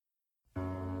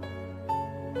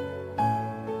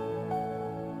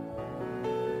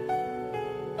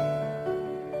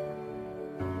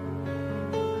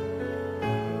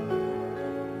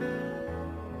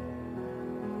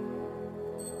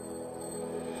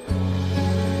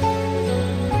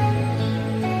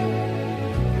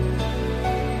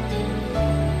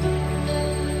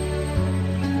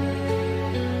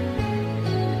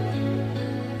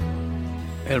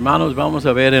Hermanos, vamos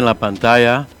a ver en la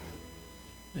pantalla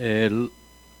el,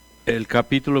 el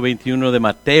capítulo 21 de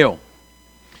Mateo.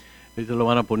 Esto lo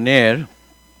van a poner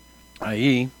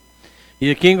ahí. Y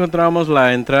aquí encontramos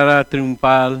la entrada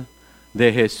triunfal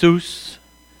de Jesús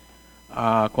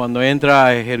cuando entra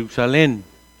a Jerusalén,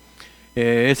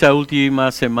 esa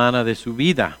última semana de su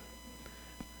vida.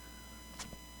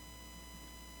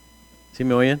 ¿Sí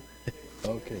me oyen?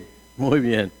 Okay. Muy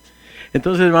bien.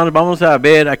 Entonces, hermanos, vamos a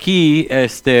ver aquí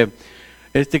este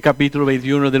capítulo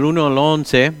 21 del 1 al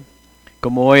 11,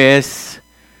 como hoy es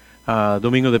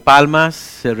Domingo de Palmas,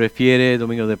 se refiere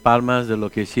Domingo de Palmas de lo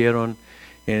que hicieron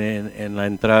en la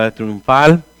entrada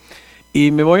triunfal.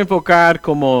 Y me voy a enfocar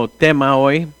como tema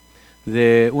hoy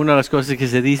de una de las cosas que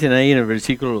se dicen ahí en el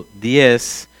versículo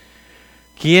 10.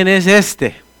 ¿Quién es este?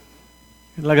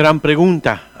 Es la gran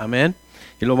pregunta, amén.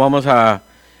 Y lo vamos a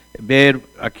ver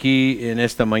aquí en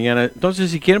esta mañana. Entonces,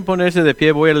 si quieren ponerse de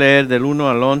pie, voy a leer del 1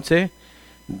 al 11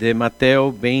 de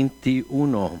Mateo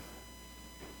 21.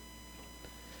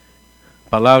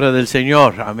 Palabra del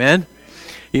Señor, amén.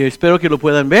 Y espero que lo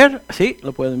puedan ver, sí,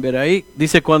 lo pueden ver ahí.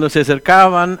 Dice, cuando se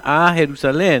acercaban a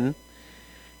Jerusalén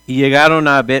y llegaron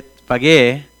a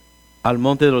Betfagé, al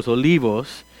monte de los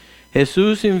olivos,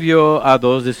 Jesús envió a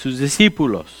 2 de sus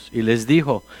discípulos y les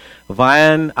dijo,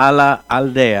 vayan a la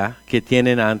aldea que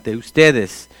tienen ante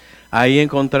ustedes. Ahí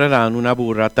encontrarán una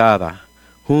burra atada,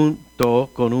 junto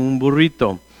con un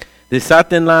burrito.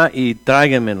 Desátenla y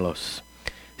tráiganmelos.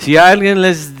 Si alguien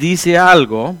les dice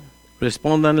algo,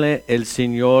 respóndanle, el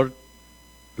Señor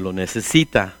lo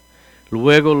necesita.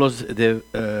 Luego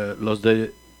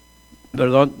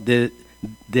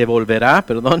devolverá.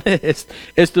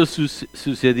 Esto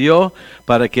sucedió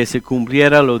para que se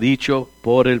cumpliera lo dicho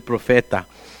por el profeta.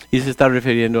 Y se está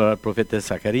refiriendo al profeta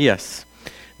Zacarías.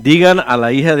 Digan a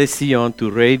la hija de Sión, tu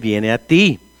rey viene a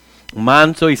ti,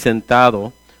 manso y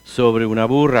sentado sobre una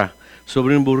burra,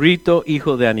 sobre un burrito,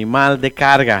 hijo de animal de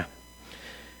carga.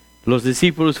 Los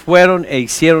discípulos fueron e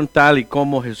hicieron tal y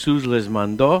como Jesús les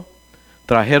mandó.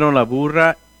 Trajeron la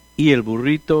burra y el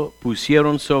burrito,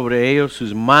 pusieron sobre ellos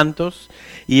sus mantos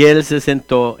y él se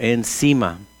sentó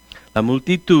encima. La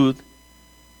multitud,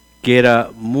 que era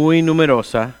muy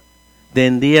numerosa,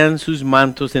 tendían sus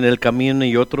mantos en el camino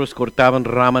y otros cortaban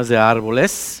ramas de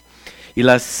árboles y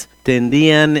las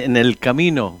tendían en el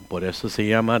camino. Por eso se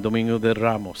llama Domingo de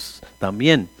Ramos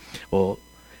también.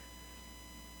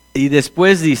 Y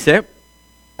después dice,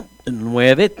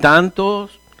 9,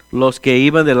 tantos los que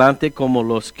iban delante como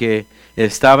los que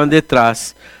estaban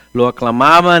detrás, lo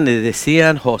aclamaban y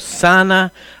decían,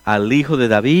 Hosana al Hijo de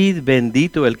David,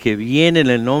 bendito el que viene en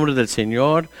el nombre del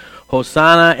Señor,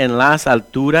 Hosana en las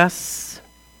alturas.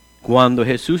 Cuando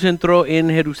Jesús entró en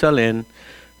Jerusalén,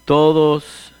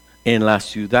 todos en la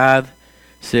ciudad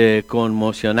se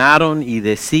conmocionaron y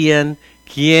decían,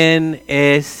 ¿quién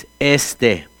es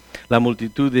este? La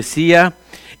multitud decía,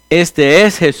 este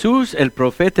es Jesús, el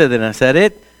profeta de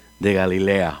Nazaret de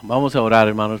Galilea. Vamos a orar,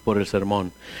 hermanos, por el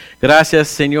sermón. Gracias,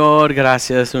 Señor,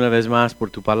 gracias una vez más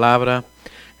por tu palabra.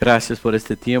 Gracias por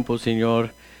este tiempo,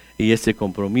 Señor, y este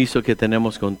compromiso que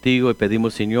tenemos contigo. Y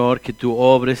pedimos, Señor, que tú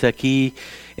obres aquí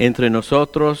entre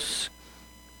nosotros.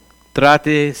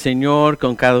 Trate, Señor,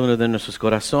 con cada uno de nuestros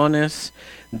corazones.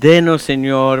 Denos,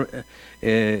 Señor,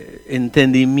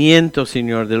 entendimiento,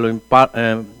 Señor, de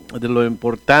lo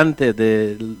importante,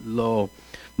 de lo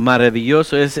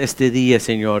maravilloso es este día,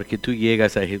 Señor, que tú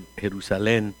llegas a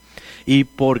Jerusalén. ¿Y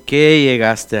por qué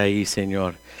llegaste ahí,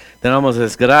 Señor? Te damos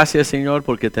las gracias, Señor,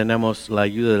 porque tenemos la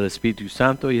ayuda del Espíritu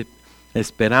Santo y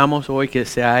esperamos hoy que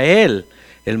sea Él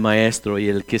el Maestro y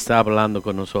el que está hablando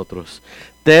con nosotros.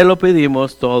 Te lo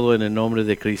pedimos todo en el nombre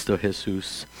de Cristo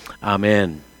Jesús.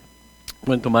 Amén.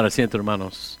 Pueden tomar asiento,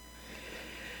 hermanos.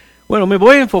 Bueno, me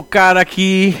voy a enfocar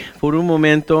aquí por un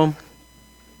momento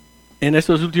en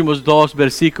estos últimos 2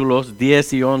 versículos,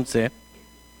 10 y 11,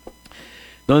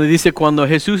 donde dice, cuando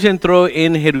Jesús entró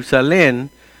en Jerusalén,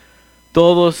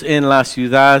 todos en la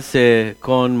ciudad se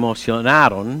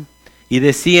conmocionaron y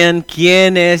decían,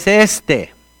 ¿quién es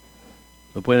este?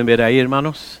 ¿Lo pueden ver ahí,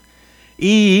 hermanos?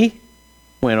 Y,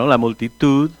 bueno, la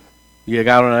multitud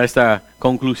llegaron a esta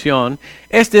conclusión.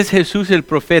 Este es Jesús, el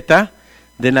profeta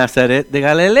de Nazaret de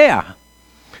Galilea.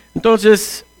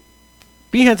 Entonces,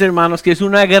 fíjense, hermanos, que es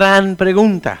una gran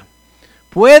pregunta.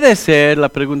 Puede ser la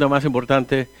pregunta más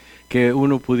importante que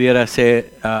uno pudiera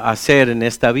hacer en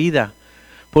esta vida.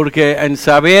 Porque en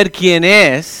saber quién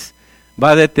es,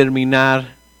 va a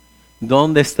determinar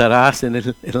dónde estarás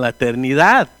en la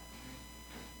eternidad.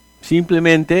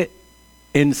 Simplemente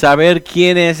en saber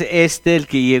quién es el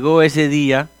que llegó ese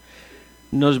día,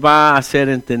 nos va a hacer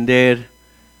entender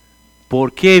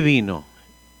por qué vino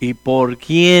y por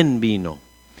quién vino.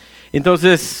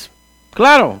 Entonces,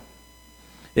 claro,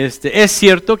 es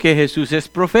cierto que Jesús es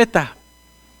profeta.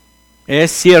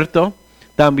 Es cierto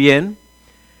también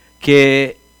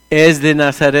que es de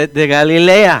Nazaret de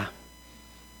Galilea.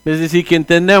 Es decir, que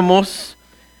entendemos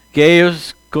que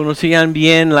ellos conocían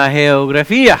bien la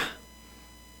geografía.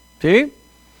 ¿Sí?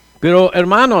 Pero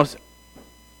hermanos,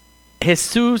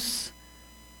 Jesús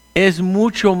es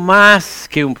mucho más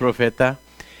que un profeta.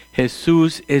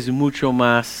 Jesús es mucho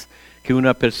más que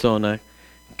una persona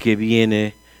que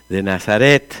viene de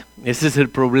Nazaret. Ese es el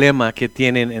problema que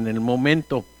tienen en el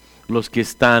momento los que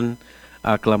están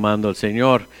aclamando al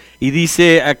Señor. Y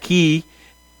dice aquí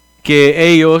que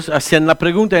ellos hacen la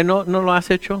pregunta, ¿no lo has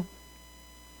hecho?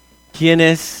 ¿Quién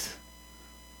es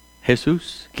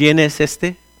Jesús? ¿Quién es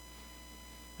este?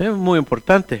 Es muy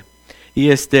importante. Y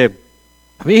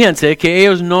fíjense que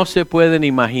ellos no se pueden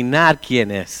imaginar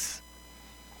quién es.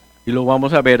 Y lo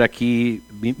vamos a ver aquí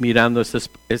mirando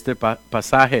este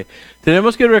pasaje.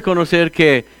 Tenemos que reconocer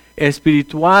que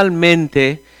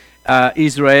espiritualmente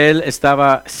Israel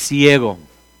estaba ciego.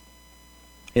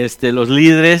 Los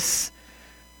líderes,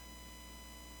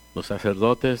 los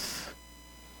sacerdotes,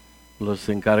 los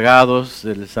encargados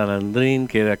del Sanedrín,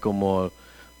 que era como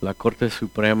la Corte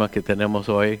Suprema que tenemos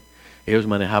hoy, ellos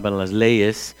manejaban las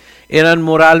leyes, eran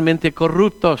moralmente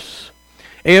corruptos.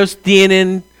 Ellos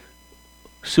tienen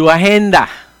su agenda,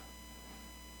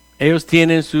 ellos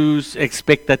tienen sus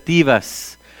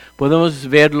expectativas. Podemos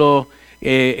verlo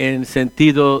en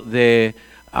sentido de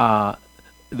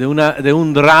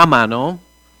un drama, ¿no?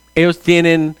 Ellos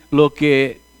tienen lo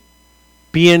que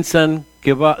piensan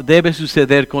que debe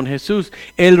suceder con Jesús.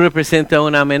 Él representa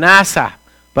una amenaza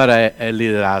para el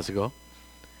liderazgo.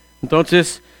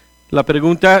 Entonces, la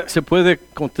pregunta se puede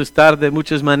contestar de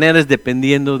muchas maneras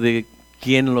dependiendo de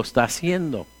quién lo está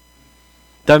haciendo.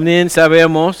 También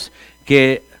sabemos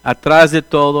que atrás de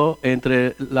todo,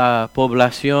 entre la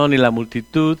población y la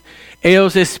multitud,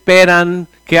 ellos esperan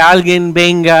que alguien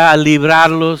venga a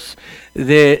librarlos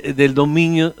del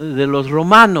dominio de los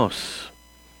romanos,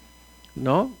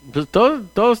 ¿no? Pues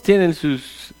todos tienen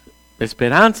sus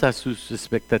esperanzas, sus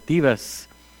expectativas,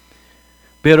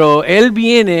 pero Él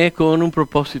viene con un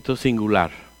propósito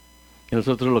singular, y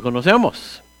nosotros lo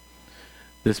conocemos.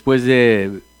 Después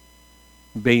de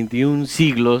 21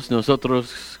 siglos,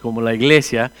 nosotros como la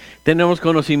iglesia tenemos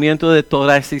conocimiento de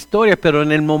toda esta historia, pero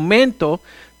en el momento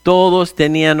todos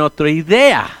tenían otra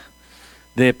idea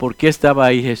de por qué estaba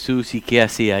ahí Jesús y qué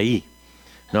hacía ahí,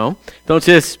 ¿no?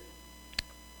 Entonces,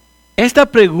 esta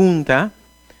pregunta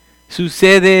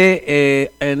sucede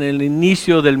en el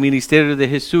inicio del ministerio de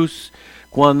Jesús,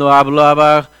 cuando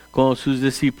hablaba con sus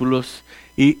discípulos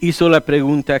y hizo la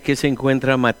pregunta que se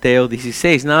encuentra en Mateo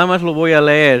 16. Nada más lo voy a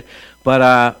leer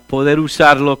para poder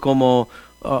usarlo como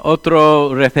otra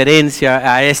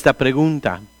referencia a esta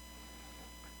pregunta.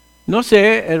 No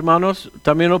sé, hermanos,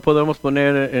 también lo podemos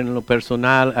poner en lo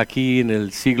personal aquí en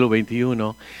el siglo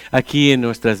XXI, aquí en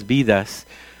nuestras vidas.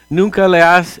 ¿Nunca le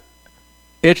has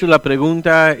hecho la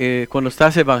pregunta cuando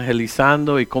estás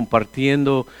evangelizando y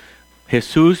compartiendo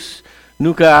Jesús?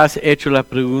 ¿Nunca has hecho la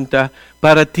pregunta,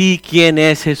 para ti, quién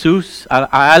es Jesús?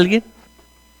 ¿A alguien?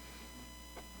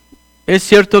 Es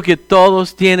cierto que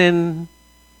todos tienen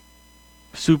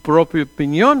su propia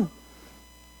opinión,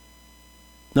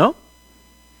 ¿no?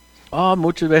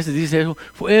 Muchas veces dice eso,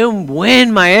 fue un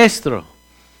buen maestro.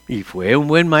 Y fue un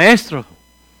buen maestro.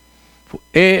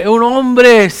 Un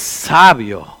hombre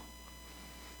sabio.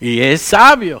 Y es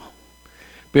sabio.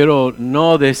 Pero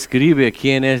no describe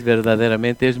quién es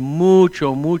verdaderamente. Es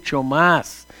mucho, mucho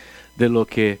más de lo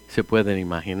que se pueden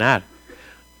imaginar.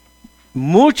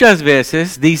 Muchas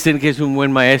veces dicen que es un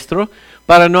buen maestro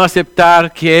para no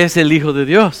aceptar que es el Hijo de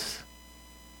Dios.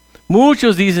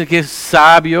 Muchos dicen que es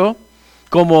sabio,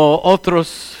 como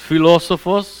otros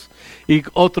filósofos y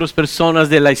otras personas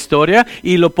de la historia,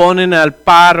 y lo ponen al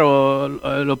par o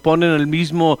lo ponen al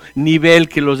mismo nivel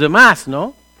que los demás,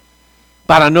 ¿no?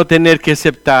 Para no tener que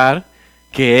aceptar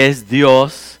que es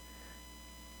Dios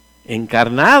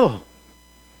encarnado.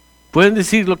 Pueden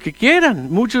decir lo que quieran,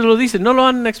 muchos lo dicen, no lo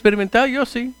han experimentado, yo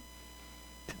sí.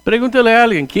 Pregúntale a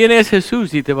alguien, ¿quién es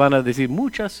Jesús? Y te van a decir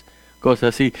muchas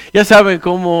cosas así. Ya saben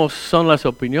cómo son las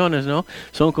opiniones, ¿no?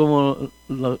 Son como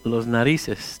los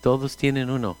narices, todos tienen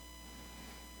uno,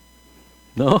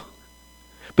 ¿no?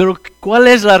 Pero ¿cuál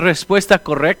es la respuesta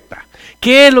correcta?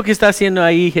 ¿Qué es lo que está haciendo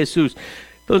ahí Jesús?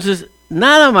 Entonces,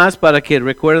 nada más para que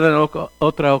recuerden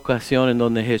otra ocasión en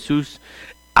donde Jesús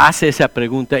hace esa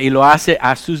pregunta y lo hace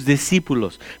a sus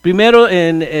discípulos. Primero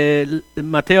en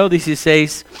Mateo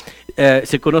 16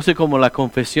 se conoce como la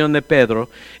confesión de Pedro.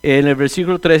 En el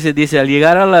versículo 13 dice, al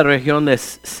llegar a la región de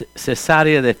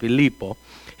Cesarea de Filipo,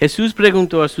 Jesús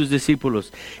preguntó a sus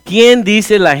discípulos, ¿quién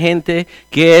dice la gente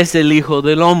que es el Hijo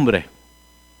del Hombre?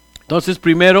 Entonces,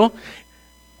 primero,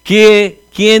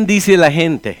 ¿quién dice la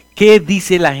gente? ¿Qué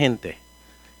dice la gente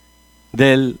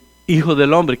del Hijo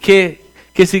del Hombre? ¿Qué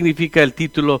significa el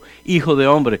título Hijo de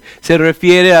Hombre? Se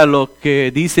refiere a lo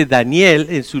que dice Daniel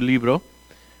en su libro,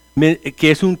 que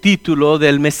es un título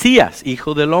del Mesías,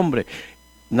 Hijo del Hombre.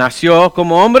 Nació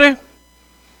como hombre,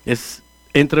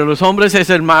 entre los hombres es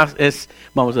el más,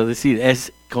 vamos a decir,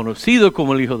 es conocido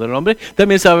como el Hijo del Hombre.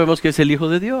 También sabemos que es el Hijo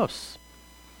de Dios.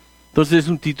 Entonces es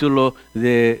un título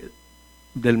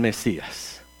del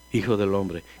Mesías, Hijo del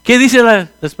Hombre. ¿Qué dicen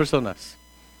las personas?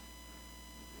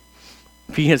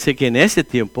 Fíjense que en ese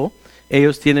tiempo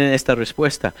ellos tienen esta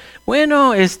respuesta.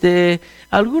 Bueno,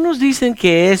 algunos dicen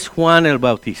que es Juan el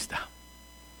Bautista.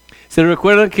 ¿Se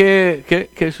recuerdan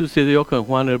qué sucedió con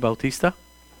Juan el Bautista?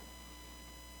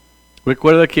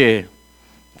 Recuerda que,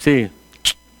 sí,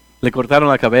 le cortaron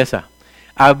la cabeza.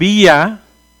 Había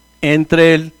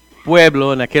entre el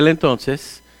pueblo en aquel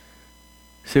entonces,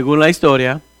 según la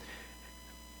historia,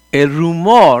 el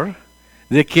rumor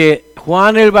de que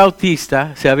Juan el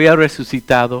Bautista se había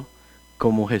resucitado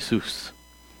como Jesús.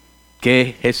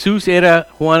 Que Jesús era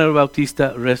Juan el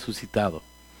Bautista resucitado,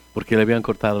 porque le habían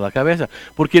cortado la cabeza.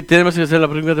 Porque tenemos que hacer la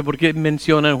pregunta, ¿por qué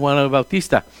mencionan Juan el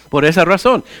Bautista? Por esa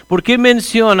razón. ¿Por qué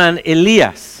mencionan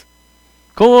Elías?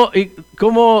 ¿Cómo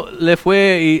le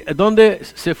fue y dónde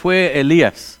se fue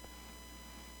Elías?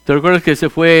 ¿Te recuerdas que se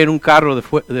fue en un carro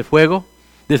de fuego?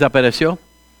 Desapareció.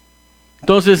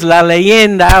 Entonces la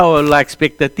leyenda o la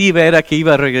expectativa era que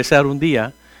iba a regresar un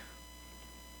día.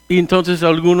 Y entonces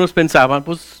algunos pensaban,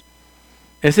 pues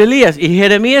es Elías. ¿Y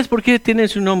Jeremías por qué tiene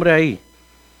su nombre ahí?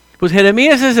 Pues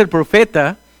Jeremías es el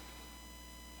profeta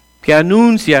que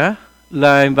anuncia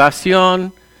la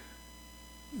invasión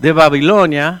de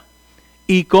Babilonia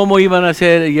y cómo iban a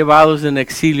ser llevados en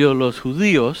exilio los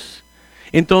judíos.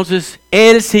 Entonces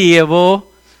él se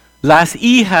llevó las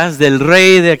hijas del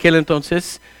rey de aquel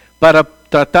entonces para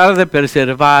tratar de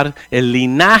preservar el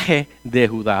linaje de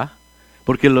Judá,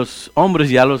 porque los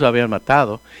hombres ya los habían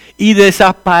matado, y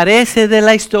desaparece de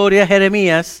la historia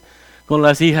Jeremías con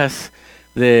las hijas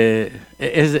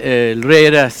el rey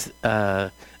era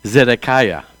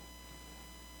Zedekiah.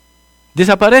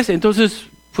 Desaparece. Entonces,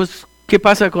 pues, ¿qué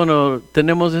pasa cuando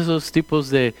tenemos esos tipos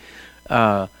de,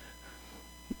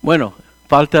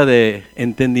 falta de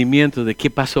entendimiento de qué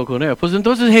pasó con él? Pues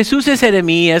entonces Jesús es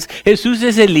Jeremías, Jesús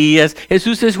es Elías,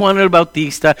 Jesús es Juan el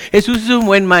Bautista, Jesús es un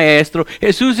buen maestro,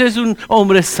 Jesús es un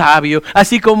hombre sabio,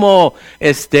 así como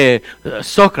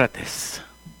Sócrates.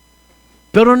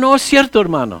 Pero no es cierto,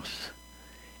 hermanos.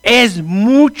 Es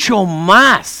mucho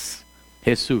más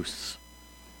Jesús.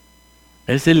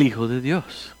 Es el Hijo de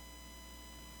Dios.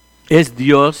 Es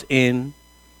Dios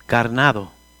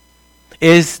encarnado.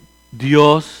 Es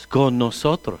Dios con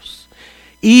nosotros.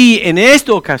 Y en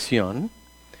esta ocasión,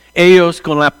 ellos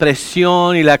con la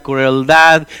presión y la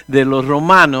crueldad de los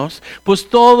romanos, pues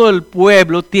todo el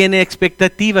pueblo tiene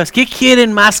expectativas. ¿Qué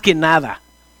quieren más que nada?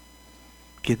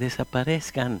 Que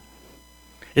desaparezcan.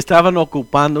 Estaban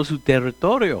ocupando su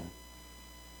territorio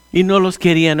y no los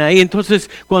querían ahí. Entonces,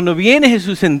 cuando viene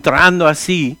Jesús entrando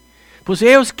así, pues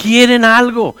ellos quieren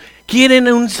algo, quieren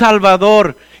un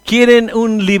salvador, quieren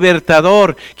un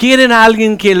libertador, quieren a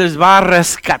alguien que les va a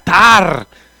rescatar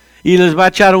y les va a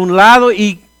echar a un lado,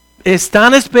 y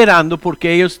están esperando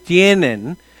porque ellos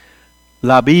tienen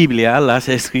la Biblia, las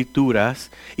Escrituras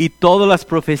y todas las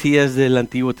profecías del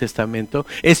Antiguo Testamento,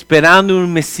 esperando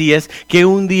un Mesías que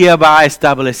un día va a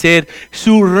establecer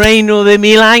su reino de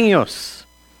 1000 años.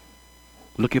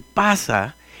 Lo que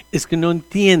pasa es que no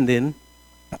entienden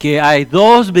que hay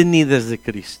 2 venidas de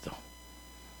Cristo.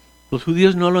 Los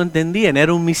judíos no lo entendían,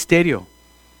 era un misterio.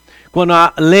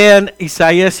 Cuando lean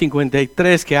Isaías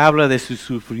 53, que habla de su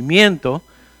sufrimiento,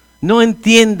 no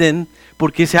entienden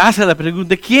porque se hace la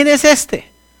pregunta, ¿quién es este?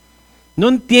 No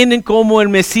entienden cómo el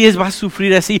Mesías va a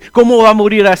sufrir así, cómo va a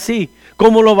morir así,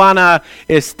 cómo lo van a,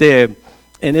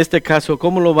 en este caso,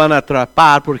 cómo lo van a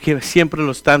atrapar, porque siempre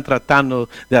lo están tratando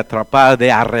de atrapar,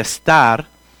 de arrestar,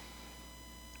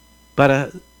 para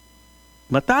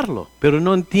matarlo. Pero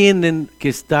no entienden que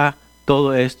está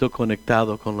todo esto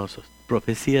conectado con las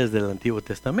profecías del Antiguo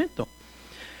Testamento.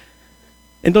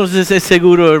 Entonces es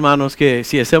seguro, hermanos, que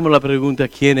si hacemos la pregunta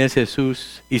 ¿quién es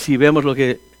Jesús? Y si vemos lo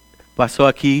que pasó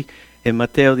aquí en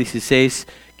Mateo 16,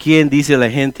 ¿quién dice la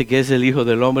gente que es el Hijo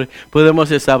del Hombre? Podemos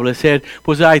establecer,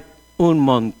 pues hay un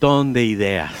montón de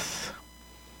ideas.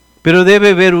 Pero debe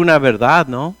haber una verdad,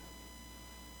 ¿no?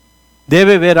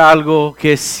 Debe haber algo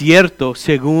que es cierto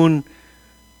según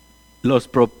los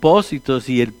propósitos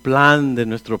y el plan de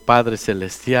nuestro Padre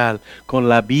Celestial con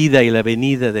la vida y la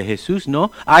venida de Jesús,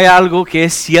 ¿no? ¿Hay algo que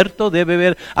es cierto? ¿Debe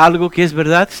haber algo que es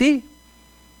verdad? Sí.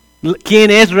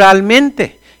 ¿Quién es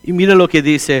realmente? Y mira lo que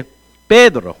dice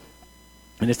Pedro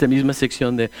en esta misma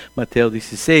sección de Mateo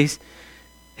 16.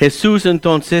 Jesús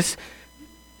entonces,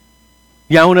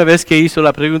 ya una vez que hizo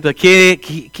la pregunta,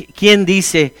 ¿quién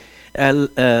dice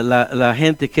la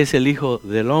gente que es el Hijo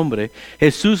del Hombre?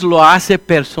 Jesús lo hace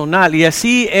personal y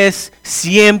así es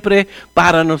siempre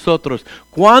para nosotros.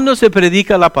 Cuando se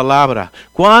predica la palabra,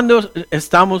 cuando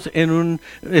estamos en un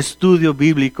estudio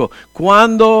bíblico,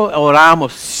 cuando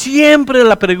oramos, siempre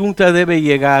la pregunta debe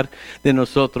llegar de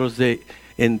nosotros de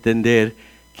entender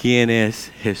quién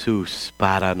es Jesús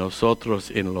para nosotros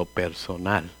en lo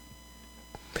personal.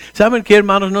 ¿Saben qué,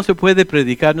 hermanos? No se puede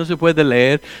predicar, no se puede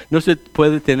leer, no se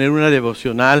puede tener una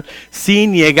devocional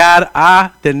sin llegar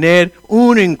a tener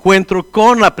un encuentro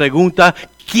con la pregunta,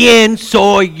 ¿quién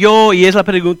soy yo? Y es la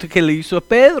pregunta que le hizo a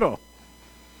Pedro.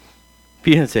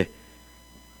 Fíjense.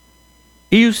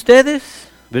 ¿Y ustedes?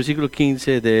 Versículo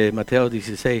 15 de Mateo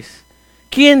 16.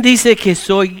 ¿Quién dice que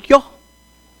soy yo?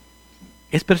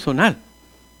 Es personal.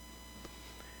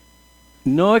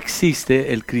 No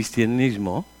existe el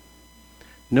cristianismo.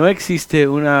 No existe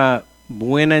una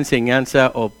buena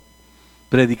enseñanza o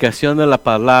predicación de la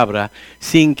palabra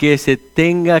sin que se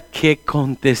tenga que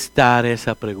contestar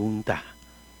esa pregunta.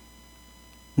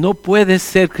 No puedes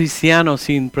ser cristiano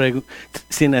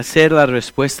sin hacer la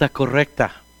respuesta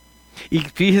correcta. Y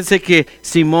fíjense que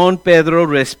Simón Pedro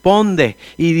responde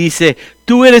y dice,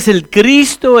 tú eres el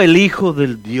Cristo, el Hijo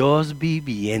del Dios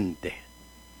viviente.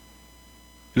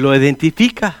 Lo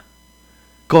identifica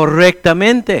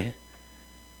correctamente.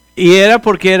 ¿Y era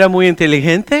porque era muy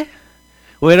inteligente?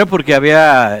 ¿O era porque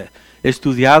había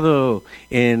estudiado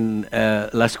en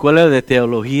la escuela de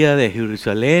teología de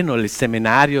Jerusalén o el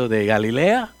seminario de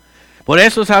Galilea? ¿Por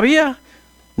eso sabía?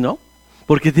 No.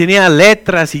 Porque tenía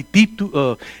letras y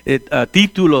títulos,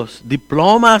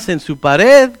 diplomas en su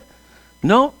pared.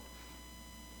 No.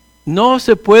 No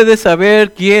se puede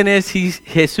saber quién es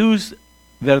Jesús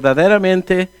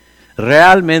verdaderamente,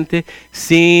 realmente,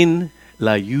 sin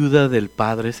la ayuda del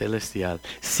Padre Celestial,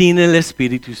 sin el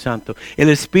Espíritu Santo. El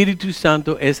Espíritu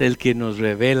Santo es el que nos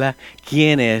revela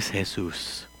quién es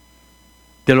Jesús.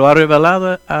 ¿Te lo ha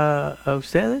revelado a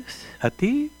ustedes? ¿A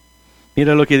ti?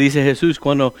 Mira lo que dice Jesús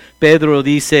cuando Pedro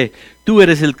dice, tú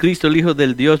eres el Cristo, el Hijo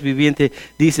del Dios viviente.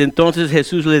 Dice, entonces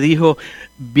Jesús le dijo,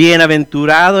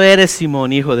 bienaventurado eres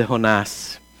Simón, hijo de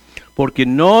Jonás, porque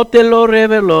no te lo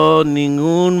reveló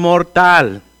ningún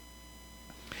mortal,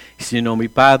 sino mi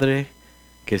Padre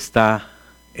que está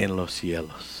en los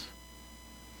cielos.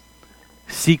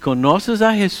 Si conoces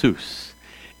a Jesús,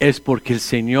 es porque el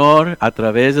Señor, a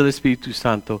través del Espíritu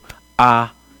Santo,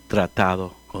 ha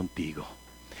tratado contigo.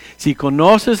 Si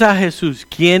conoces a Jesús,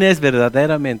 quién es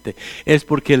verdaderamente, es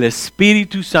porque el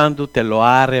Espíritu Santo te lo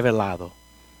ha revelado.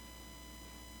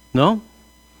 ¿No?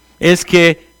 Es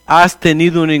que has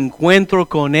tenido un encuentro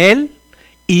con Él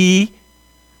y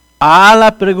a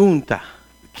la pregunta,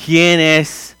 ¿quién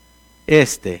es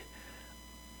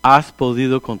has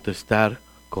podido contestar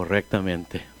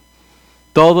correctamente?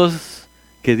 Todos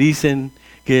que dicen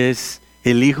que es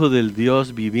el Hijo del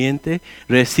Dios viviente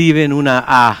reciben una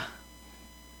A.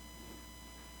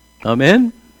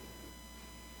 Amén.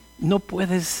 No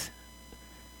puedes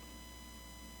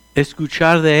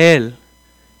escuchar de Él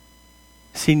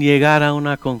sin llegar a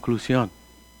una conclusión.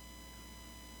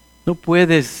 No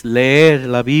puedes leer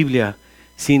la Biblia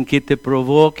sin que te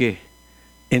provoque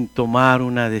en tomar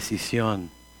una decisión.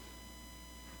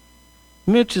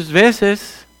 Muchas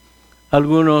veces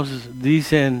algunos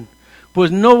dicen,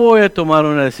 pues no voy a tomar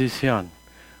una decisión.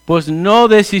 Pues no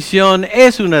decisión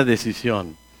es una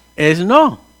decisión. Es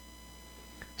no.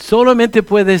 Solamente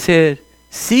puede ser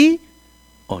sí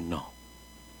o no.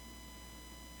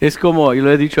 Es como, y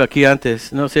lo he dicho aquí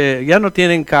antes, no sé, ya no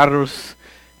tienen carros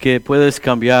que puedes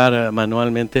cambiar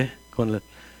manualmente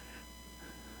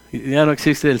ya no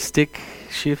existe el stick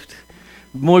shift.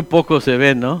 Muy poco se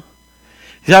ve, ¿no?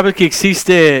 ¿Sabes que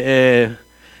existe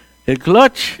el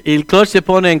clutch? ¿Y el clutch se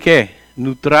pone en qué?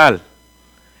 Neutral.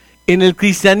 En el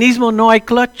cristianismo no hay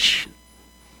clutch.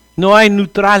 No hay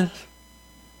neutral.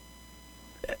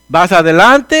 ¿Vas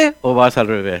adelante o vas al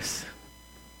revés?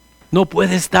 No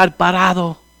puedes estar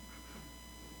parado.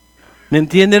 ¿Me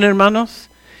entienden, hermanos?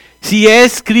 Si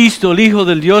es Cristo, el Hijo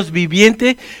del Dios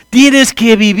viviente, tienes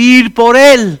que vivir por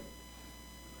Él.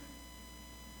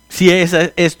 Si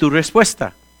esa es tu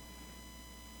respuesta.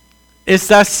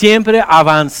 Estás siempre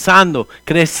avanzando,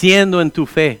 creciendo en tu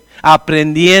fe,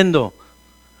 aprendiendo.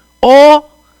 O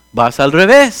vas al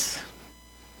revés,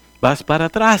 vas para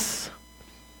atrás.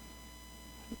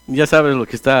 Ya sabes lo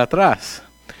que está atrás,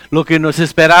 lo que nos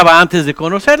esperaba antes de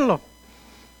conocerlo.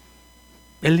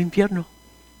 El infierno,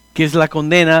 que es la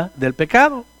condena del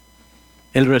pecado.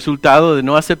 El resultado de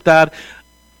no aceptar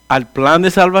al plan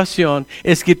de salvación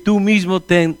es que tú mismo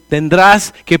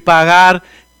tendrás que pagar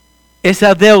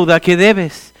esa deuda que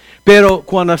debes. Pero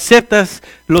cuando aceptas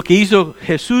lo que hizo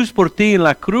Jesús por ti en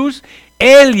la cruz,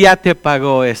 Él ya te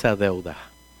pagó esa deuda.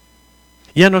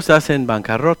 Ya no estás en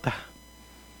bancarrota.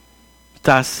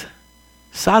 Estás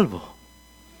salvo.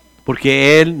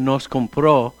 Porque Él nos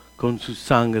compró con su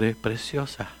sangre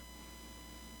preciosa.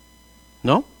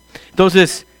 ¿No?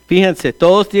 Entonces, fíjense,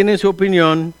 todos tienen su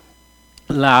opinión.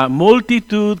 La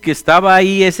multitud que estaba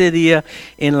ahí ese día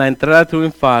en la entrada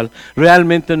triunfal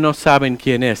realmente no saben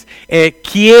quién es.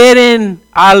 Quieren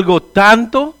algo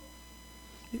tanto,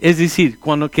 es decir,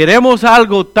 cuando queremos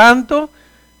algo tanto,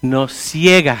 nos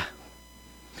ciega.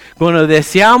 Cuando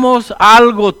deseamos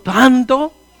algo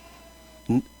tanto,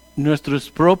 nuestros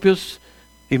propios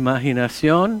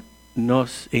imaginación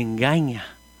nos engaña.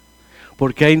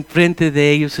 Porque ahí enfrente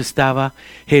de ellos estaba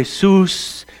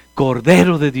Jesús,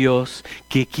 Cordero de Dios,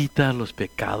 que quita los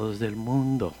pecados del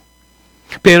mundo.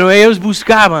 Pero ellos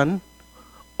buscaban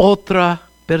otra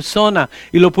persona.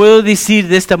 Y lo puedo decir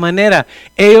de esta manera.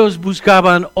 Ellos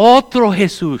buscaban otro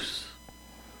Jesús,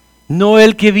 no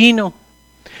el que vino.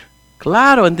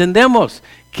 Claro, entendemos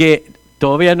que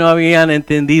todavía no habían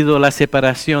entendido la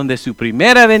separación de su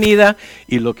primera venida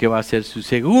y lo que va a ser su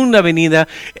segunda venida.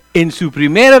 En su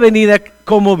primera venida,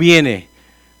 ¿cómo viene?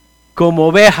 Como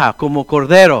oveja, como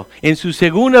cordero. En su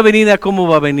segunda venida, ¿cómo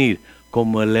va a venir?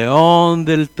 Como el león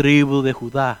del tribu de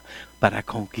Judá, para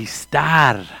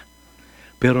conquistar.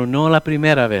 Pero no la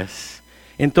primera vez.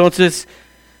 Entonces,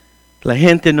 la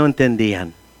gente no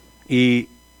entendían. Y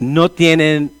no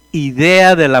tienen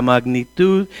idea de la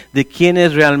magnitud de quién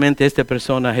es realmente esta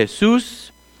persona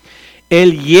Jesús.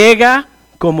 Él llega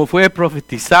como fue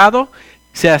profetizado,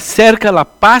 se acerca la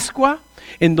Pascua,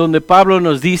 en donde Pablo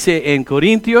nos dice en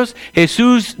Corintios,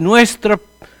 Jesús nuestro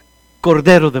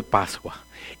Cordero de Pascua.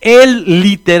 Él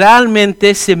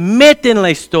literalmente se mete en la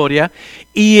historia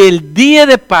y el día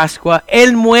de Pascua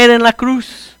Él muere en la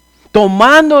cruz,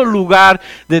 tomando el lugar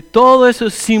de todos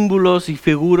esos símbolos y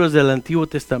figuras del Antiguo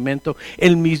Testamento.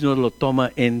 Él mismo lo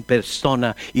toma en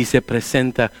persona y se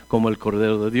presenta como el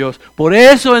Cordero de Dios. Por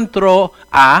eso entró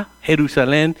a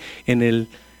Jerusalén en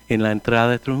la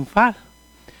entrada triunfal.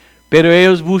 Pero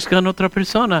ellos buscan otra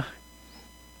persona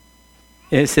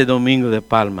ese domingo de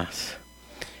Palmas.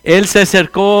 Él se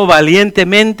acercó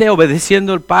valientemente,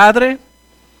 obedeciendo al Padre.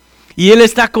 Y Él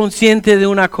está consciente de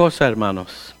una cosa,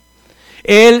 hermanos.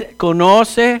 Él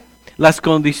conoce las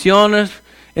condiciones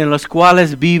en las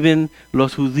cuales viven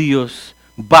los judíos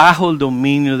bajo el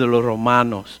dominio de los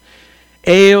romanos.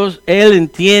 Él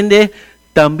entiende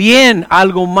también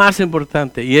algo más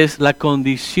importante, y es la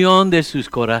condición de sus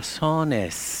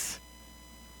corazones.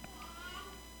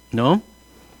 ¿No?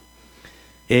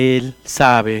 Él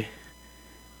sabe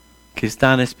que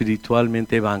están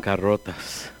espiritualmente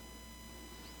bancarrotas.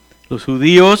 Los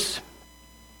judíos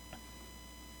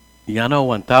ya no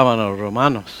aguantaban a los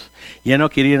romanos. Ya no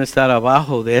querían estar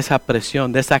abajo de esa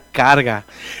presión, de esa carga.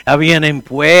 Habían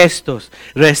impuestos,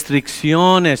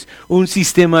 restricciones, un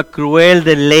sistema cruel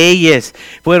de leyes.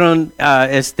 Fueron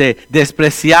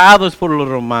despreciados por los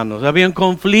romanos. Habían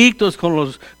conflictos con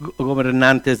los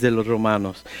gobernantes de los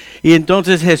romanos. Y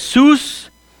entonces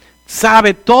Jesús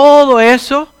sabe todo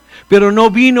eso, pero no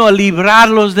vino a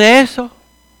librarlos de eso.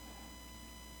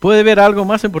 ¿Puede ver algo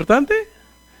más importante?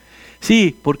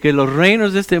 Sí, porque los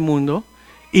reinos de este mundo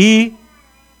y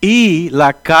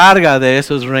la carga de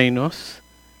esos reinos,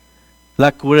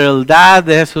 la crueldad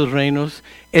de esos reinos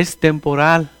es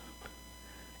temporal.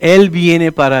 Él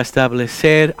viene para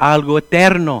establecer algo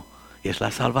eterno, es la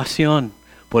salvación.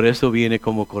 Por eso viene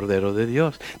como Cordero de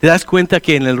Dios. ¿Te das cuenta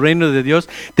que en el reino de Dios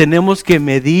tenemos que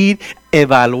medir,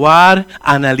 evaluar,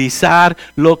 analizar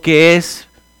lo que es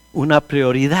una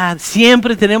prioridad?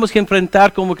 Siempre tenemos que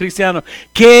enfrentar como cristianos,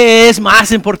 ¿qué es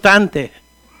más importante?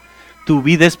 Tu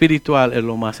vida espiritual es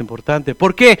lo más importante.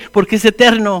 ¿Por qué? Porque es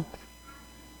eterno.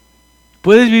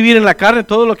 Puedes vivir en la carne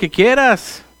todo lo que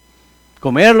quieras,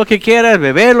 comer lo que quieras,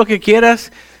 beber lo que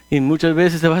quieras, y muchas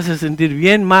veces te vas a sentir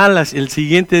bien mal el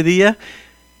siguiente día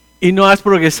y no has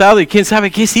progresado, y quién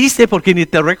sabe qué hiciste porque ni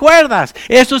te recuerdas.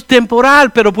 Eso es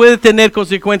temporal, pero puede tener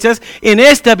consecuencias en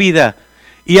esta vida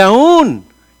y aún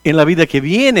en la vida que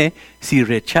viene si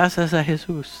rechazas a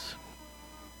Jesús.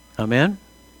 Amén.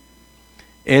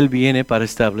 Él viene para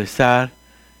establecer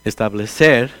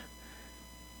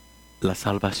la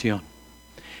salvación.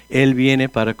 Él viene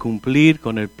para cumplir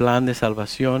con el plan de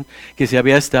salvación que se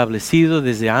había establecido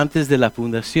desde antes de la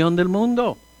fundación del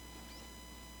mundo.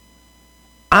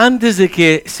 Antes de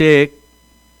que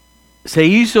se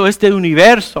hizo este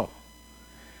universo,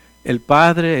 el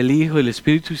Padre, el Hijo y el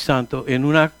Espíritu Santo en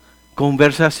una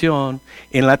conversación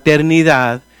en la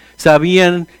eternidad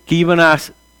sabían que iban a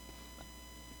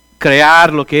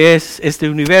crear lo que es este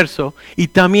universo y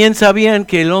también sabían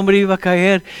que el hombre iba a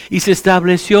caer y se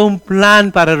estableció un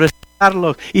plan para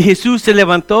rescatarlos y Jesús se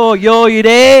levantó, yo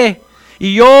iré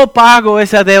y yo pago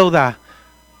esa deuda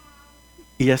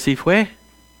y así fue.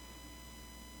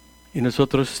 Y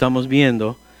nosotros estamos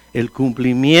viendo el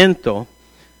cumplimiento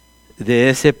de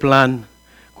ese plan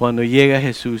cuando llega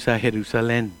Jesús a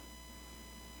Jerusalén.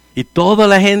 Y toda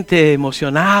la gente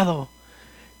emocionado,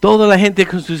 toda la gente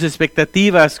con sus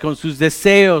expectativas, con sus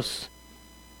deseos,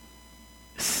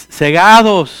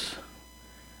 cegados,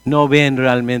 no ven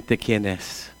realmente quién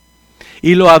es.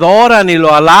 Y lo adoran y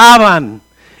lo alaban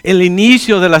el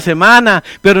inicio de la semana,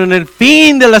 pero en el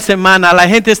fin de la semana la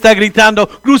gente está gritando,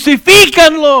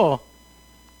 ¡crucifícanlo!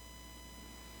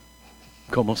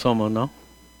 Como somos, ¿no?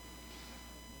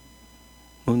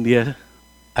 Un día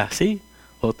así,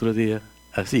 otro día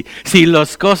así. Si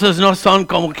las cosas no son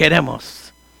como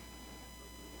queremos.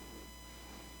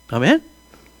 ¿Amén?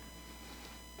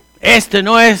 Este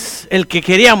no es el que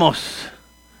queríamos.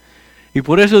 Y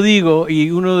por eso digo,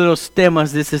 y uno de los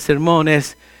temas de este sermón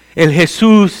es el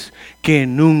Jesús que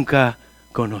nunca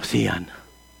conocían.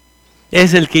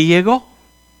 Es el que llegó.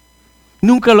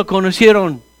 Nunca lo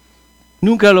conocieron.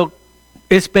 Nunca lo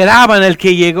esperaban el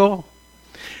que llegó.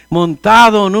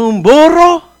 Montado en un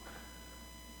burro.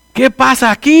 ¿Qué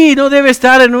pasa aquí? No debe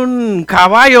estar en un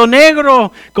caballo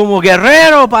negro como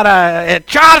guerrero para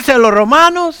echarse a los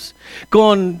romanos.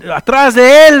 Con atrás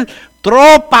de él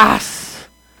tropas.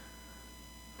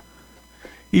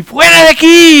 Y fuera de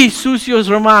aquí, sucios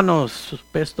romanos,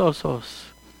 pestosos.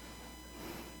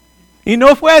 Y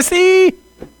no fue así.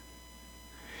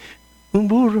 Un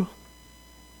burro.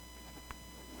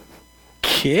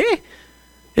 ¿Qué?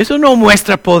 Eso no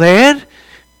muestra poder.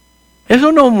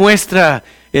 Eso no muestra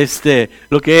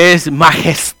lo que es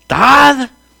majestad.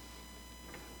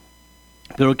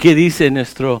 Pero ¿qué dice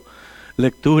nuestra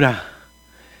lectura?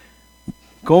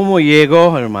 ¿Cómo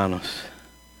llegó, hermanos?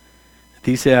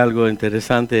 Dice algo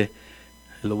interesante,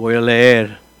 lo voy a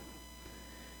leer.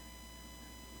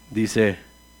 Dice,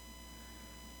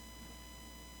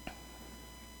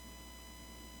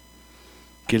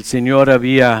 que el Señor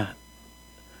había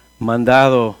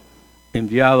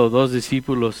enviado 2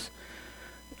 discípulos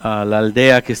a la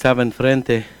aldea que estaba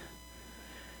enfrente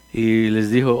y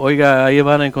les dijo, oiga, ahí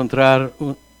van a encontrar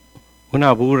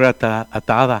una burra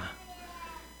atada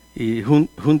y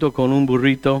junto con un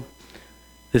burrito,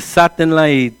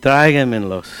 desátenla y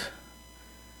tráiganmelos.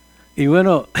 Y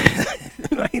bueno,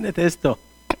 imagínate esto.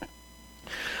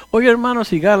 Oye, hermano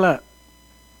Sigala,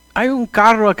 hay un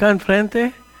carro acá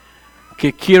enfrente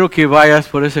que quiero que vayas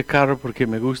por ese carro porque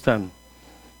me gustan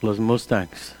los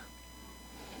Mustangs.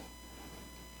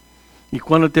 Y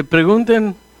cuando te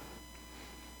pregunten,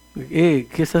 ¿qué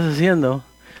estás haciendo?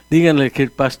 Díganle que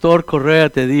el pastor Correa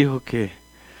te dijo que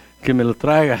me lo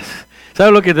traigas.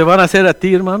 ¿Sabes lo que te van a hacer a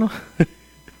ti, hermano?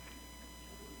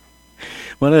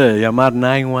 Van a llamar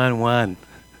 911.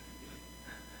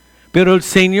 Pero el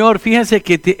Señor, fíjense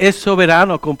que es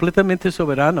soberano, completamente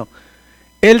soberano.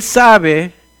 Él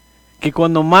sabe que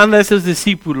cuando manda a esos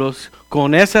discípulos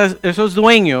con esos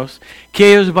dueños,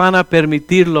 que ellos van a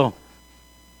permitirlo.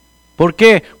 ¿Por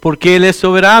qué? Porque Él es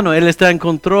soberano, Él está en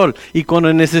control. Y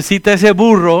cuando necesita ese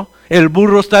burro, el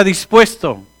burro está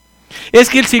dispuesto. Es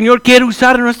que el Señor quiere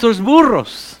usar nuestros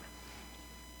burros.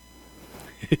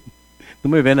 No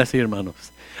me ven así, hermanos.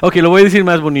 Ok, lo voy a decir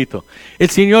más bonito. El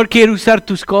Señor quiere usar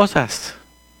tus cosas.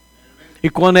 Y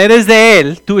cuando eres de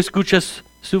Él, tú escuchas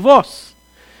su voz.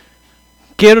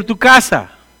 Quiero tu casa.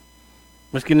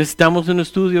 Es que necesitamos un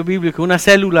estudio bíblico, una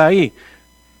célula ahí.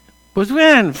 Pues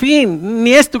bien, en fin,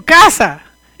 ni es tu casa,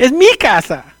 es mi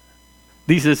casa,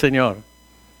 dice el Señor.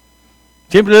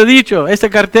 Siempre he dicho, esta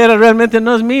cartera realmente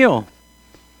no es mío.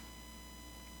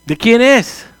 ¿De quién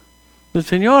es? Del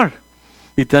Señor.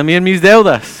 Y también mis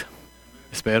deudas.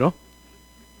 Espero.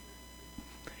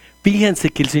 Fíjense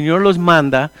que el Señor los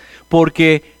manda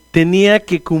porque tenía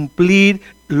que cumplir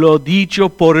lo dicho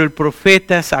por el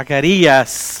profeta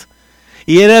Zacarías.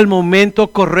 Y era el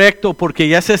momento correcto porque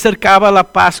ya se acercaba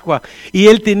la Pascua. Y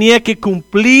él tenía que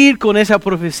cumplir con esa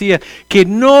profecía. Que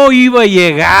no iba a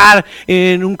llegar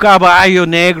en un caballo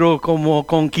negro como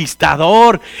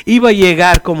conquistador. Iba a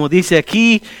llegar, como dice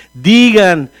aquí,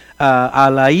 digan a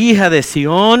la hija de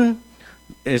Sión,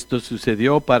 esto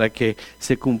sucedió para que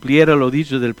se cumpliera lo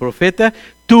dicho del profeta.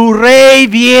 Tu rey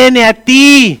viene a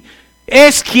ti.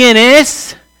 ¿Es quien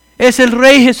es? Es el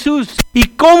Rey Jesús. ¿Y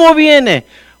cómo viene?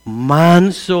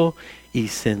 Manso y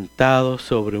sentado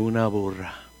sobre una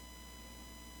burra.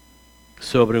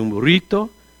 Sobre un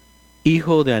burrito,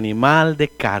 hijo de animal de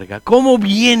carga. ¿Cómo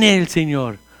viene el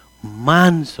Señor?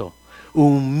 Manso,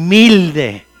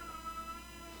 humilde.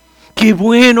 Qué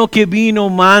bueno que vino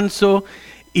manso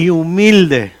y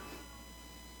humilde.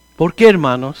 ¿Por qué,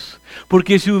 hermanos?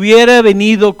 Porque si hubiera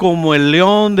venido como el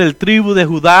león del tribu de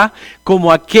Judá,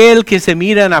 como aquel que se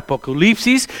mira en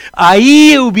Apocalipsis,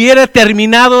 ahí hubiera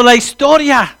terminado la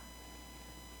historia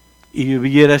y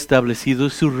hubiera establecido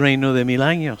su reino de 1000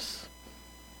 años.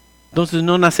 Entonces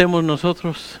no nacemos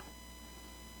nosotros.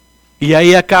 Y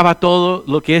ahí acaba todo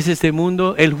lo que es este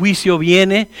mundo. El juicio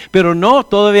viene, pero no,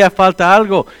 todavía falta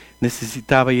algo.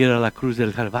 Necesitaba ir a la cruz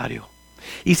del Calvario.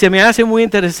 Y se me hace muy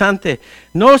interesante,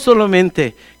 no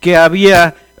solamente que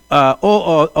había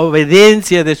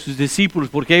obediencia de sus discípulos,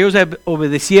 porque ellos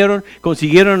obedecieron,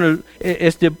 consiguieron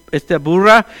esta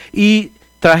burra y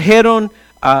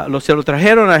se lo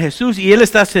trajeron a Jesús, y Él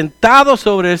está sentado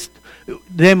sobre esto,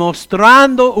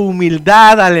 demostrando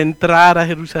humildad al entrar a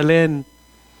Jerusalén.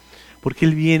 Porque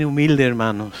Él viene humilde,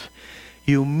 hermanos,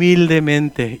 y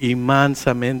humildemente y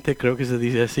mansamente, creo que se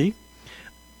dice así,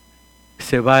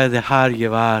 se va a dejar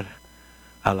llevar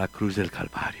a la cruz del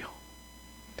Calvario.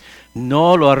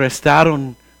 No lo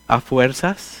arrestaron a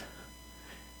fuerzas.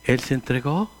 Él se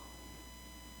entregó.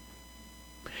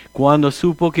 Cuando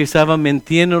supo que estaban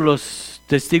mintiendo los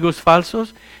testigos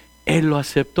falsos, Él lo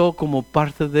aceptó como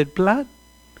parte del plan.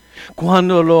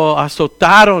 Cuando lo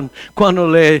azotaron, cuando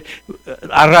le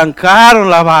arrancaron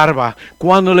la barba,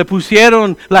 cuando le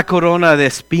pusieron la corona de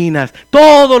espinas,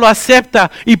 todo lo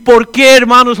acepta. ¿Y por qué,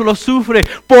 hermanos, lo sufre?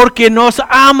 Porque nos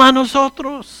ama a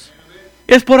nosotros.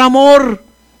 Es por amor.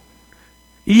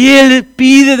 Y Él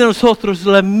pide de nosotros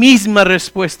la misma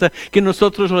respuesta, que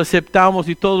nosotros lo aceptamos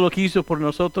y todo lo que hizo por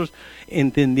nosotros,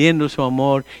 entendiendo su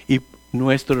amor, y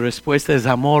nuestra respuesta es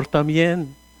amor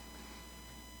también.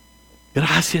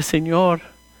 Gracias, Señor,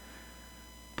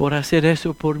 por hacer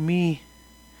eso por mí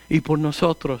y por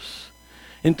nosotros.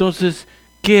 Entonces,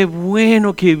 qué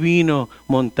bueno que vino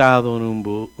montado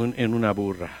en una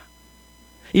burra.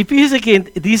 Y fíjese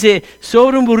que dice,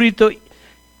 sobre un burrito,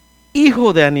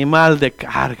 hijo de animal de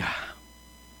carga.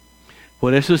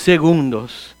 Por esos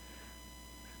segundos,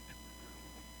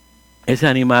 ese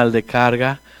animal de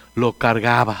carga lo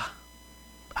cargaba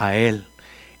a Él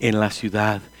en la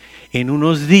ciudad. En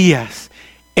unos días,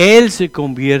 Él se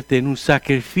convierte en un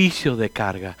sacrificio de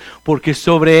carga, porque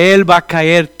sobre Él va a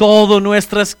caer todas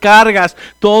nuestras cargas,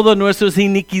 todas nuestras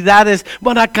iniquidades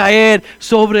van a caer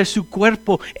sobre su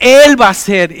cuerpo. Él va a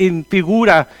ser en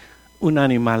figura un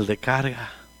animal de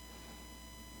carga.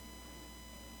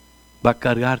 Va a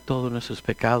cargar todos nuestros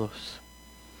pecados,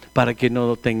 para que no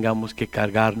lo tengamos que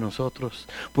cargar nosotros,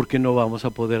 porque no vamos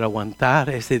a poder aguantar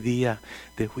ese día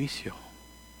de juicio.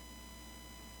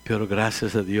 Pero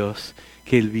gracias a Dios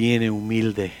que Él viene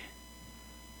humilde.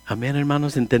 Amén,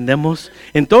 hermanos, ¿entendemos?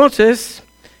 Entonces,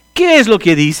 ¿qué es lo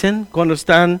que dicen cuando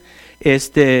están,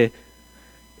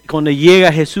 cuando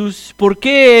llega Jesús? ¿Por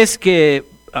qué es que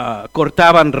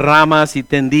cortaban ramas y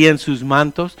tendían sus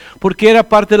mantos? Porque era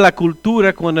parte de la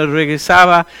cultura cuando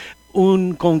regresaba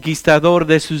un conquistador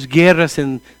de sus guerras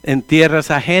en tierras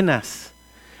ajenas.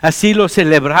 Así lo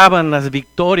celebraban las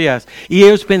victorias, y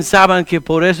ellos pensaban que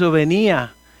por eso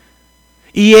venía.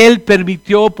 Y Él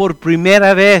permitió por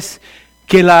primera vez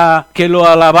que lo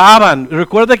alababan.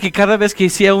 Recuerda que cada vez que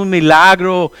hacía un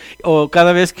milagro, o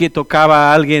cada vez que tocaba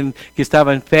a alguien que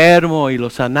estaba enfermo y lo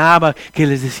sanaba, que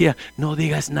les decía, no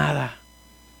digas nada.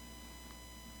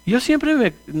 Yo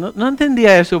siempre no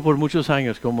entendía eso por muchos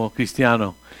años como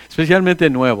cristiano, especialmente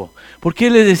nuevo. ¿Por qué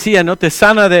le decía, no te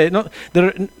sana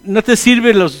no te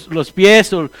sirven los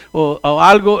pies o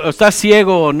algo, o estás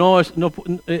ciego o no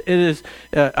eres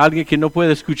alguien que no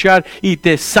puede escuchar, y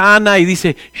te sana y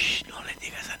dice, no le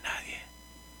digas a nadie?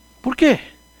 ¿Por qué?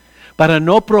 Para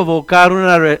no provocar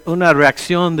una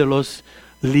reacción de los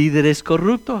líderes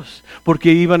corruptos,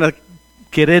 porque iban a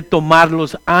querer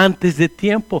tomarlos antes de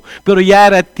tiempo. Pero ya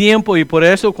era tiempo, y por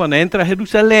eso cuando entra a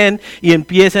Jerusalén y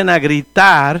empiezan a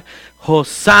gritar,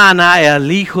 Hosana al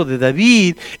hijo de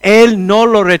David, Él no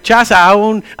lo rechaza.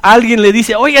 Aún alguien le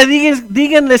dice, oiga,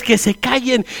 díganles que se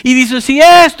callen. Y dice, si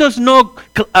estos no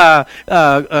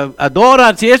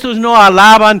adoran, si estos no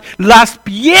alaban, las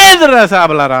piedras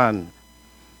hablarán.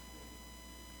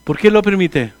 ¿Por qué lo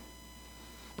permite?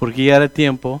 Porque ya era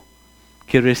tiempo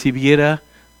que recibiera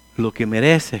lo que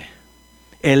merece.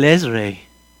 Él es rey.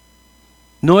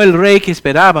 No el rey que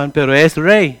esperaban, pero es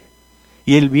rey.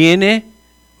 Y Él viene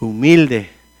humilde,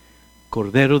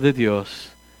 Cordero de Dios,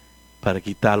 para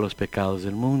quitar los pecados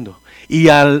del mundo. Y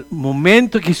al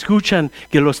momento que escuchan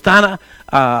que lo están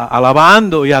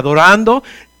alabando y adorando,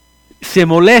 se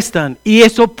molestan. Y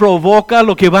eso provoca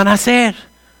lo que van a hacer.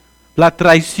 La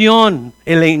traición,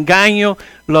 el engaño,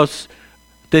 los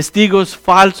testigos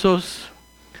falsos,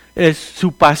 es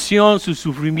su pasión, su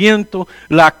sufrimiento,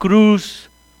 la cruz.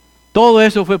 Todo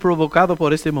eso fue provocado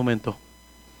por este momento.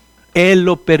 Él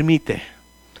lo permite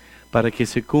para que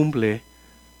se cumple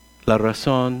la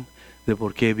razón de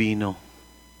por qué vino.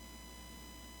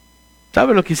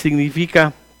 ¿Sabe lo que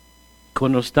significa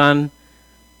cuando están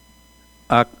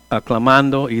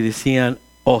aclamando y decían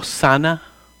Hosana?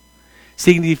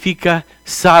 Significa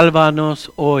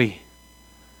sálvanos hoy.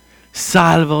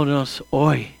 Sálvanos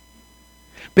hoy.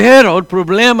 Pero el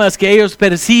problema es que ellos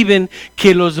perciben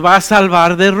que los va a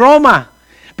salvar de Roma.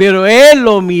 Pero Él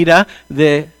lo mira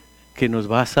de que nos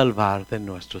va a salvar de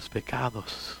nuestros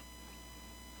pecados.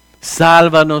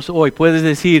 Sálvanos hoy. Puedes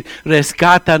decir,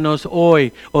 rescátanos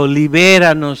hoy o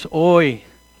libéranos hoy.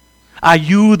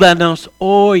 Ayúdanos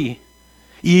hoy.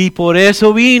 Y por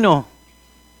eso vino.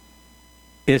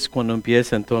 Es cuando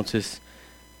empieza entonces.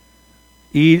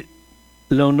 Y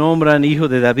lo nombran hijo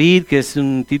de David, que es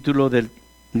un título del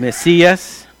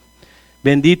Mesías.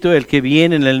 Bendito el que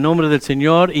viene en el nombre del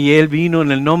Señor, y Él vino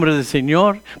en el nombre del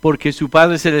Señor, porque su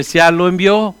Padre Celestial lo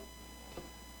envió.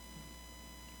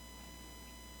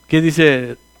 ¿Qué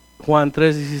dice Juan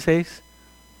 3:16?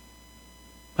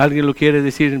 ¿Alguien lo quiere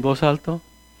decir en voz alta?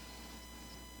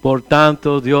 Por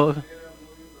tanto, Dios...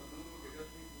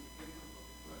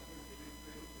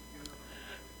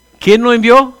 ¿Quién lo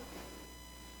envió?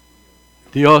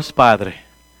 Dios Padre.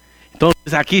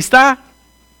 Entonces aquí está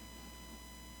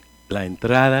la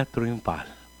entrada triunfal.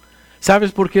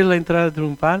 ¿Sabes por qué es la entrada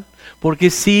triunfal?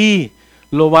 Porque sí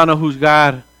lo van a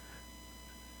juzgar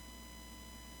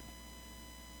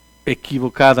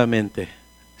equivocadamente.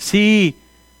 Sí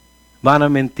van a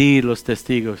mentir los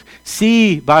testigos.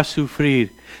 Sí va a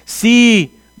sufrir.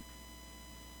 Sí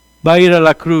va a ir a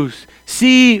la cruz.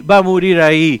 Sí va a morir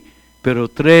ahí. Pero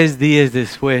 3 días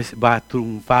después va a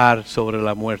triunfar sobre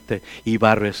la muerte y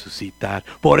va a resucitar.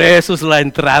 Por eso es la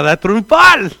entrada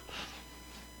triunfal.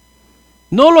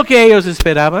 No lo que ellos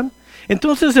esperaban.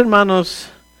 Entonces, hermanos,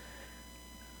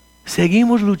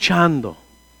 seguimos luchando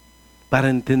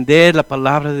para entender la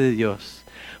palabra de Dios,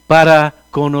 para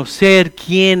conocer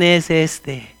quién es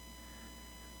este.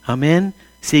 Amén.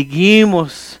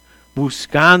 Seguimos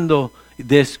buscando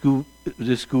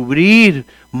descubrir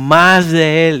más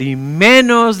de Él y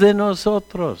menos de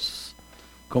nosotros,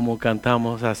 como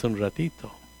cantamos hace un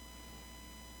ratito.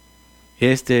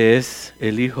 Este es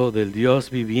el Hijo del Dios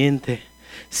viviente.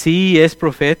 Sí, es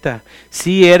profeta.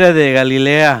 Sí, era de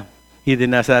Galilea y de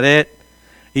Nazaret.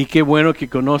 Y qué bueno que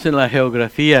conocen la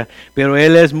geografía. Pero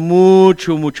Él es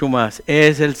mucho, mucho más.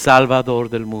 Es el Salvador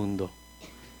del mundo.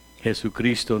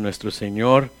 Jesucristo nuestro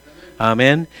Señor.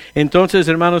 Amén. Entonces,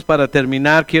 hermanos, para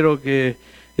terminar, quiero que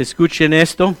escuchen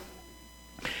esto.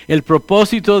 El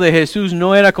propósito de Jesús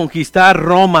no era conquistar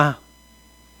Roma.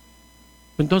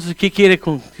 Entonces, ¿qué quiere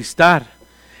conquistar?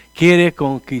 Quiere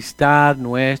conquistar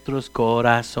nuestros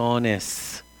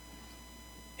corazones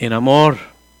en amor,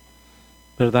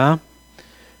 ¿verdad?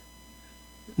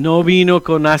 No vino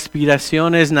con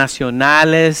aspiraciones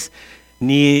nacionales,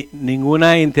 ni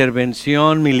ninguna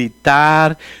intervención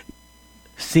militar,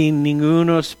 sin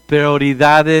ninguna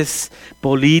prioridades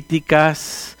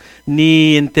políticas,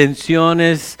 ni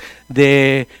intenciones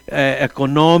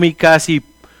económicas y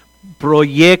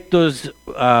proyectos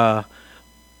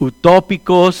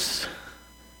utópicos,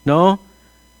 ¿no?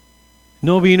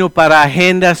 No vino para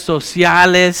agendas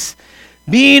sociales,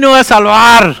 vino a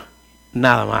salvar,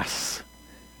 nada más.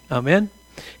 Amén.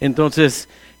 Entonces,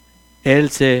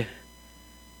 Él se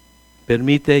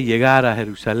permite llegar a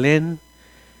Jerusalén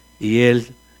y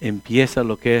Él empieza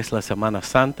lo que es la Semana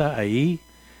Santa ahí.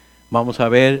 Vamos a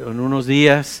ver en unos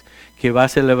días que va a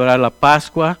celebrar la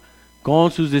Pascua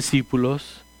con sus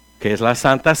discípulos, que es la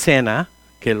Santa Cena,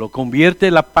 que lo convierte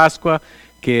en la Pascua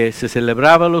que se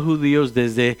celebraba los judíos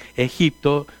desde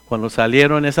Egipto, cuando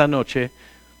salieron esa noche,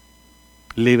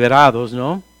 liberados,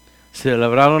 ¿no?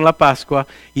 Celebraron la Pascua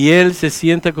y Él se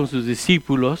sienta con sus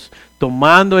discípulos,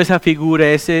 tomando esa figura,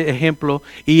 ese ejemplo,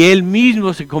 y Él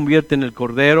mismo se convierte en el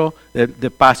Cordero de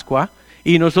Pascua.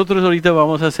 Y nosotros ahorita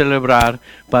vamos a celebrar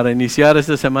para iniciar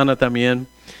esta semana también.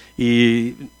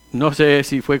 Y no sé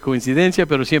si fue coincidencia,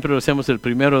 pero siempre lo hacemos el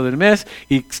 1 del mes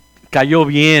y cayó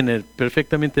bien,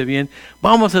 perfectamente bien.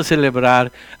 Vamos a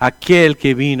celebrar aquel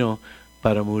que vino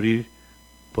para morir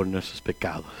por nuestros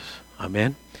pecados.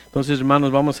 Amén. Entonces,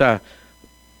 hermanos, vamos a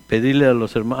pedirle a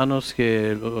los hermanos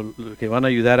que van a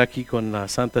ayudar aquí con la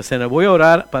Santa Cena. Voy a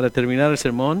orar para terminar el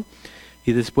sermón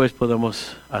y después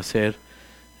podemos hacer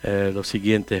lo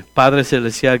siguiente. Padre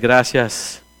Celestial,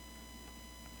 gracias.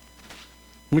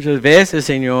 Muchas veces,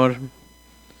 Señor,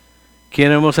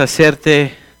 queremos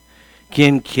hacerte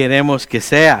quien queremos que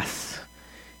seas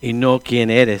y no quien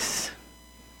eres.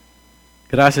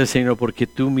 Gracias, Señor, porque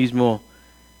tú mismo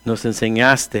nos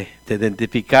enseñaste, te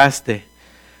identificaste.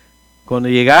 Cuando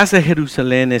llegaste a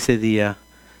Jerusalén ese día,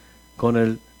 con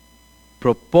el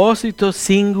propósito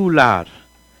singular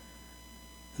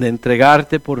de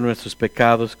entregarte por nuestros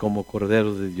pecados como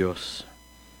Cordero de Dios.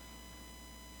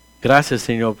 Gracias,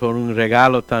 Señor, por un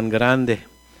regalo tan grande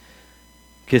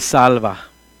que salva.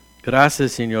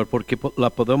 Gracias, Señor, porque la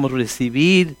podemos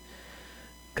recibir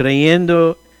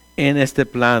creyendo en este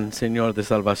plan, Señor, de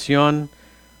salvación,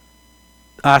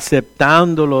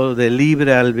 aceptándolo de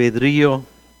libre albedrío.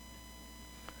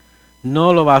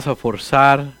 No lo vas a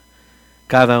forzar.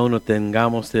 Cada uno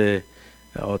tenemos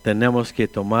que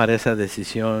tomar esa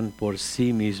decisión por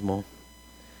sí mismo.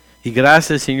 Y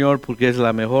gracias, Señor, porque es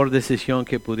la mejor decisión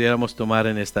que pudiéramos tomar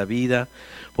en esta vida,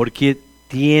 porque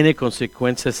tiene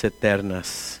consecuencias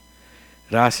eternas.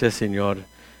 Gracias, Señor.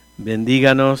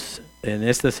 Bendíganos en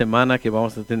esta semana que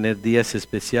vamos a tener días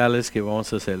especiales que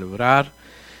vamos a celebrar.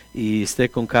 Y esté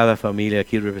con cada familia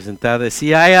aquí representada.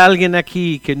 Si hay alguien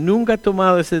aquí que nunca ha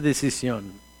tomado esa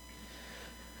decisión,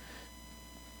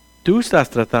 tú estás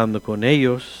tratando con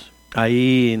ellos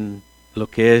ahí en lo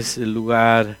que es el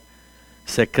lugar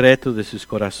secreto de sus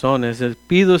corazones. Les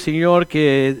pido, Señor,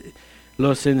 que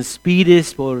los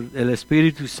inspires por el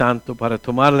Espíritu Santo para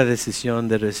tomar la decisión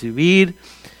de recibir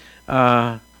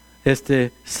esta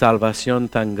salvación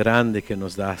tan grande que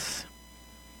nos das.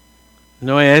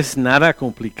 No es nada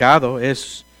complicado,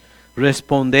 es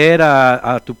responder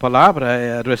a tu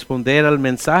palabra, responder al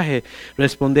mensaje,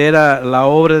 responder a la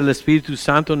obra del Espíritu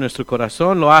Santo en nuestro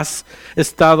corazón. Lo has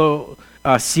estado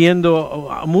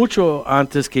haciendo mucho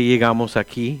antes que llegamos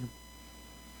aquí.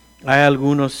 Hay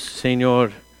algunos,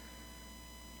 Señor,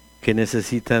 que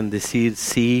necesitan decir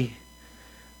sí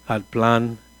al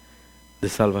plan de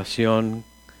salvación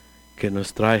que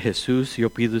nos trae Jesús. Yo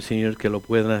pido, Señor, que lo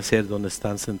puedan hacer donde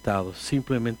están sentados,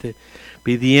 simplemente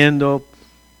pidiendo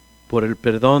por el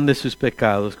perdón de sus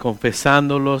pecados,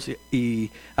 confesándolos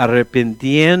y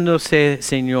arrepintiéndose,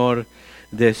 Señor,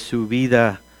 de su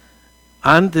vida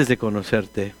antes de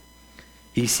conocerte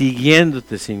y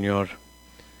siguiéndote, Señor,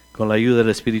 con la ayuda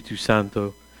del Espíritu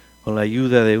Santo, con la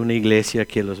ayuda de una iglesia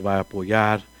que los va a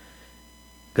apoyar.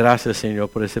 Gracias, Señor,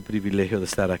 por ese privilegio de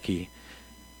estar aquí.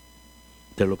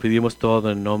 Te lo pedimos todo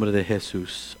en nombre de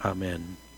Jesús. Amén.